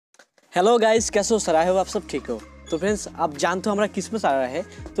Hello guys, कैसे हो? सराहे हो आप सब? ठीक हो? तो फ्रेंड्स, आप जानते हो हमारा क्रिसमस आ रहा है।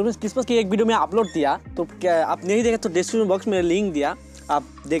 तो फ्रेंड्स, क्रिसमस की एक वीडियो में अपलोड दिया, तो क्या आप नहीं देखा तो डिस्क्रिप्शन बॉक्स में लिंक दिया, आप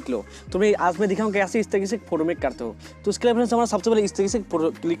देख लो। तो मैं आज मैं दिखाऊंगा कैसे इस तरीके से फोटो मेक करते हो। तो उसके लिए फ्रेंड्स हमारा सबसे पहले इस तरीके से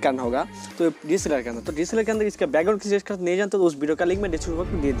फोटो क्लिक करना होगा। तो DSLR के अंदर, तो DSLR के अंदर इसका बैकग्राउंड किसी करते नहीं जानते तो उस वीडियो का लिंक मैं डिस्क्रिप्शन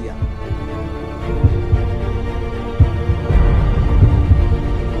बॉक्स में दे दिया।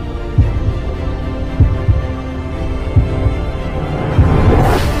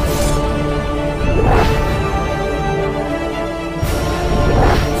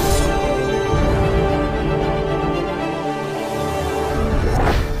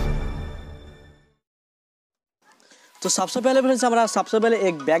 तो सबसे पहले फ्रेंड्स हमारा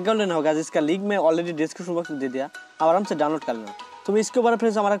एक बैकग्राउंड लेना होगा, जिसका लिंक मैं ऑलरेडी डिस्क्रिप्शन बॉक्स में दे दिया, आप आराम से डाउनलोड कर लेना। तो इसके ऊपर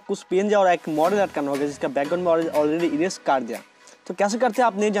फ्रेंड्स हमारा कुछ PNG और एक मॉडल ऐड करना होगा, जिसका बैकग्राउंड में ऑलरेडी इरेज कर दिया। तो कैसे करते हैं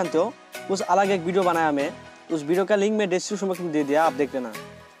आप नहीं जानते हो, उस अलग एक वीडियो बनाया मैं, उस वीडियो का लिंक मैं डिस्क्रिप्शन बॉक्स में दे दिया, आप देख लेना।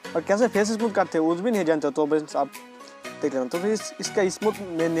 और कैसे फेस स्मूथ करते हैं उस भी नहीं जानते हो तो फ्रेंड्स आप देख लेना। तो फिर इसका स्मूथ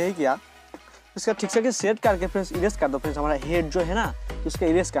मैं नहीं किया, इसका ठीक से सेट करके फ्रेंड्स इरेज कर दो। फ्रेंड्स हमारा हेड जो है ना, तो उसका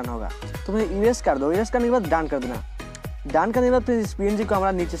इरेज करना होगा। तो मैं इरेज कर दो, इरेज करने के बाद डन कर देना। डन करने के बाद फिर इस PNG को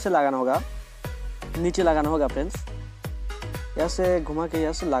हमारा नीचे से लगाना होगा, नीचे लगाना होगा फ्रेंड्स, यहाँ से घुमा के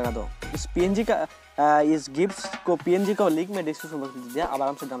यहाँ से लगा दो। इस PNG का इस गिफ्ट को PNG का लिंक में डिस्क्रिप्शन बॉक्स में दिया, आप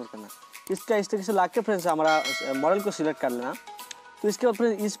आराम से डाउनलोड करना। इसका इस तरीके से ला के फ्रेंड्स हमारा मॉडल को सिलेक्ट कर लेना। तो इसके बाद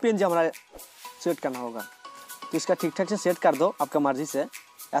फ्रेंड्स इस PNG हमारा सेट करना होगा। तो इसका ठीक ठाक से सेट कर दो आपका मर्जी से।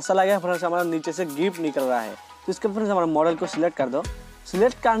 ऐसा लगेगा फ्रेंड्स हमारा नीचे से गिफ्ट निकल रहा है। तो इसके फ्रेंड्स हमारा मॉडल को सिलेक्ट कर दो।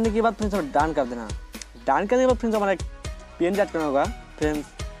 सिलेक्ट करने के बाद फ्रेंड्स डन कर देना। डन करने के बाद फ्रेंड्स हमारा PNG ऐड करना होगा। फ्रेंड्स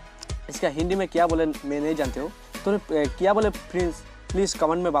इसका हिंदी में क्या बोले मैं नहीं जानते हो, तो क्या बोले फ्रेंड्स प्लीज़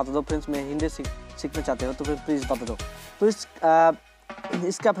कमेंट में बता दो। फ्रेंड्स मैं हिंदी सीखना चाहते हो तो फिर प्लीज़ बता दो। तो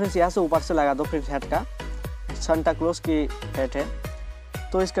इसका फ्रेंड्स यहाँ से ऊपर से लगा दो। फ्रेंड्स हेड का सांता क्लॉज की हेड है,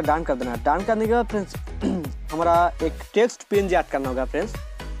 तो इसका डन कर देना। डन करने के बाद फ्रेंड्स हमारा एक टेक्स्ट PNG ऐड करना होगा। फ्रेंड्स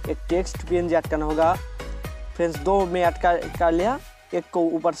एक टेक्स्ट PNG ऐड करना होगा। फ्रेंड्स दो में ऐड कर लिया, एक को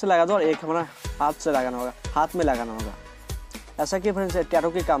ऊपर से लगा दो और एक हमारा हाथ से लगाना होगा, हाथ में लगाना होगा, ऐसा कि फ्रेंड्स टैटू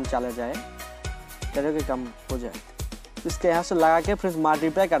के काम चला जाए, टैटू के काम हो जाए। इसके यहाँ से लगा के फ्रेंड्स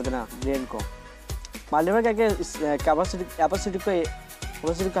मल्टीप्लाई कर देना ब्रेन को। मल्टीप्लाई करके इस कैपेसिटी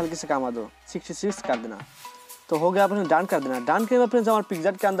को हल्के से कमा दो, 66 कर देना। तो हो गया, फ्रेंड्स डन कर देना। डन के बाद फ्रेंड्स हमारे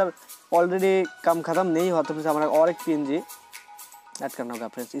पिक्चर के अंदर ऑलरेडी काम खत्म नहीं हुआ, तो फ्रेंड्स हमारा और एक PNG ऐड करना होगा।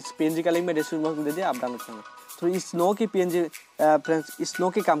 फ्रेंड्स इस PNG का लिंक मैं डिस्क्रिप्शन बॉक्स में दे दिया, आप डाउनलोड करना। तो इस स्नो की PNG फ्रेंड्स इस स्नो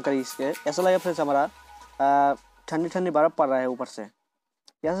के काम करिए। इसके ऐसा लगा फ्रेंड्स हमारा ठंडी बर्फ़ पड़ रहा है ऊपर से,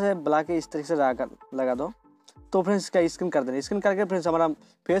 यहाँ से बुला के इस तरीके से लगा दो। तो फ्रेंड्स इसका स्कैन कर देना। स्कैन करके फ्रेंड्स हमारा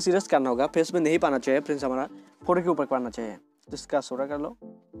फेस इरेज करना होगा। फेस में नहीं पाना चाहिए फ्रेंड्स, हमारा फोटो के ऊपर पाना चाहिए। तो इसका सोरा कर लो,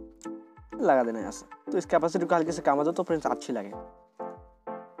 लगा देना यहाँ से। तो इस कैपेसिटी को हल्के से काम दो तो फ्रेंड्स अच्छी लगे।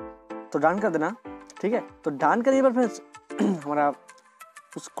 तो डन कर देना, ठीक है। तो डन करने पर फ्रेंड्स हमारा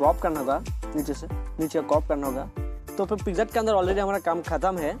कुछ क्रॉप करना होगा, नीचे क्रॉप करना होगा। तो फिर पिक्चर के अंदर ऑलरेडी हमारा काम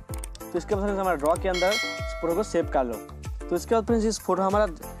खत्म है। तो इसके बाद हमारा ड्रॉ के अंदर इस फोटो को सेव कर लो। तो इसके बाद फ्रेंड्स इस फोटो हमारा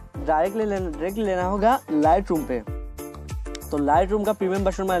डायरेक्टली लेना होगा लाइट रूम पे। तो लाइट रूम का प्रीमियम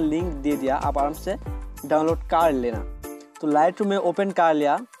वर्जन में लिंक दे दिया, आप आराम से डाउनलोड कर लेना। तो लाइट रूम में ओपन कर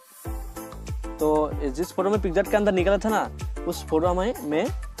लिया। तो जिस फोटो में पिक्चर के अंदर निकला था ना, उस फोटो मैं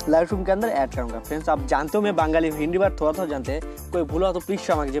लाइट रूम के अंदर ऐड करूँगा। फ्रेंड्स आप जानते हो मैं बंगाली हिंदी बार थोड़ा जानते हैं, कोई भूला तो प्लीज़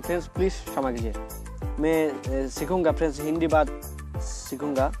क्षमा कीजिए। फ्रेंड्स प्लीज़ क्षमा कीजिए, मैं सीखूँगा फ्रेंड्स, हिंदी बात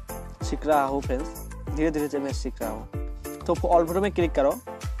सीखूँगा, सीख रहा हूँ फ्रेंड्स, धीरे धीरे से मैं सीख रहा हूँ। तो ऑल फोटो में क्लिक करो।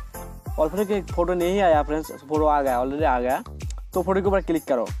 ऑल फोटो के फोटो नहीं आया फ्रेंड्स, फोटो आ गया, ऑलरेडी आ गया। तो फोटो के ऊपर क्लिक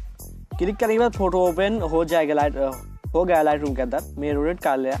करो। क्लिक करने के बाद फोटो ओपन हो जाएगा, हो गया लाइट रूम के अंदर। मैं रोटेट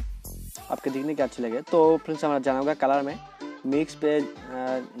कर लिया, आपके दिखने के अच्छे लगे। तो फ्रेंड्स हमारा जाना होगा कलर में, मिक्स पे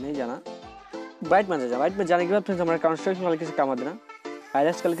नहीं जाना, वाइट में जाना। वाइट में जाने के बाद फ्रेंड्स हमारा कंस्ट्रक्शन हल्के से कमा देना,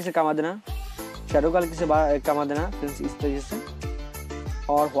 हाईलाइट्स हल्के से कमा देना, शेडो हल्के से कमा देना फ्रेंड्स इस तरीके से,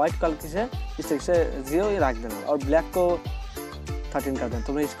 और व्हाइट कलर से इस तरीके से 0 ही रख देना, और ब्लैक को 13 कर देना।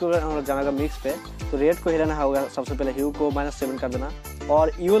 तो मैं इसको जाना होगा मिक्स पे। तो रेड को हिलाना होगा, सबसे पहले ह्यू को -7 कर देना,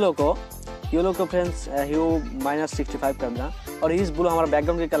 और येलो को फ्रेंड्स ह्यू -65 कर देना। और इस ब्लू हमारा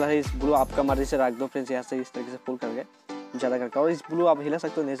बैकग्राउंड के कलर है, इस ब्लू आपका मर्जी से रख दो फ्रेंड्स, यहाँ से इस तरीके से फुल करके ज़्यादा करके। और इस ब्लू आप हिला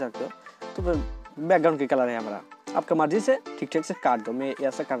सकते हो, नहीं सकते हो, तो फिर बैकग्राउंड के कलर है हमारा, आपका मर्जी से ठीक ठाक से काट दो। मैं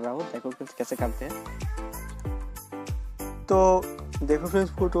ऐसा कर रहा हूँ, देखो फ्रेंड्स कैसे करते हैं। तो देखो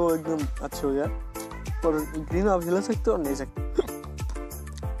फ्रेंड्स फोटो एकदम अच्छे हो गया। और ग्रीन आप हिला सकते हो और नहीं सकते।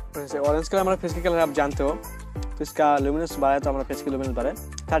 वैसे ऑरेंज कलर हमारा फेस का कलर आप जानते हो, तो इसका लुमिनस बढ़ाया तो हमारा फेस की लुमिनस बढ़े,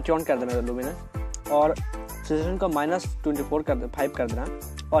 31 कर देना लुमिनस, और सेचुरेशन को -5 कर देना,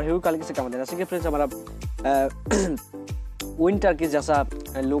 और ह्यू हल्के से कम देना। जैसे कि फ्रेंड्स हमारा विंटर की जैसा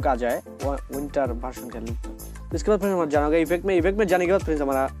लुक आ जाए विंटर वर्जन का लुक। तो इसके बाद फ्रेंड्स हमारा जाना होगा इफेक्ट में जाने के बाद फ्रेंड्स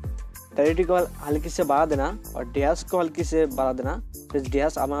हमारा क्लैरिटी को हल्की से बढ़ा देना और डैश को हल्की से बढ़ा देना। फ्रेंड्स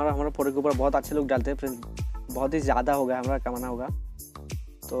डैश हमारा फोटो के ऊपर बहुत अच्छे लुक डालते हैं फ्रेंड्स, बहुत ही ज़्यादा होगा हमारा कमाना होगा।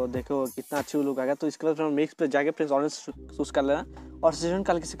 तो देखो कितना अच्छी लुक आएगा। तो इसके बाद फ्रेंड्स मिक्स पे जाके फ्रेंड्स ऑरेंज चूज़ कर लेना और सिचुएशन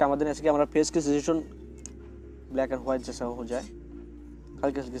का हल्की से कमा देना, ऐसे कि हमारा फेस की सिचुएशन ब्लैक एंड व्हाइट जैसा हो जाए,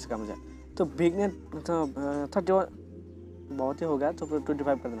 हल्के से कम हो जाए। तो बिगनेट 31 बहुत ही हो गया, तो फिर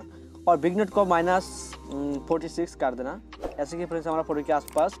 25 कर देना और बिगनेट को -46 कर देना, ऐसे कि फ्रेंड्स हमारा फोटो के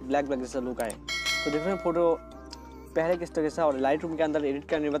आसपास ब्लैक जैसा लुक आए। तो देखो फोटो पहले किस तरह से और लाइट रूम के अंदर एडिट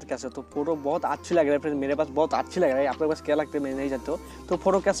करने के बाद कैसे, तो फोटो बहुत अच्छी लग रहा है फ्रेंड्स, मेरे पास बहुत अच्छी लग रहा है। आपके पास क्या लगता है मैं नहीं जानता हूँ। तो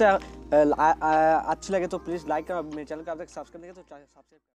फोटो कैसे अच्छी लगे तो प्लीज़ लाइक करो, मेरे चैनल को आप तक सब्सक्राइब नहीं किया तो सब्सक्राइब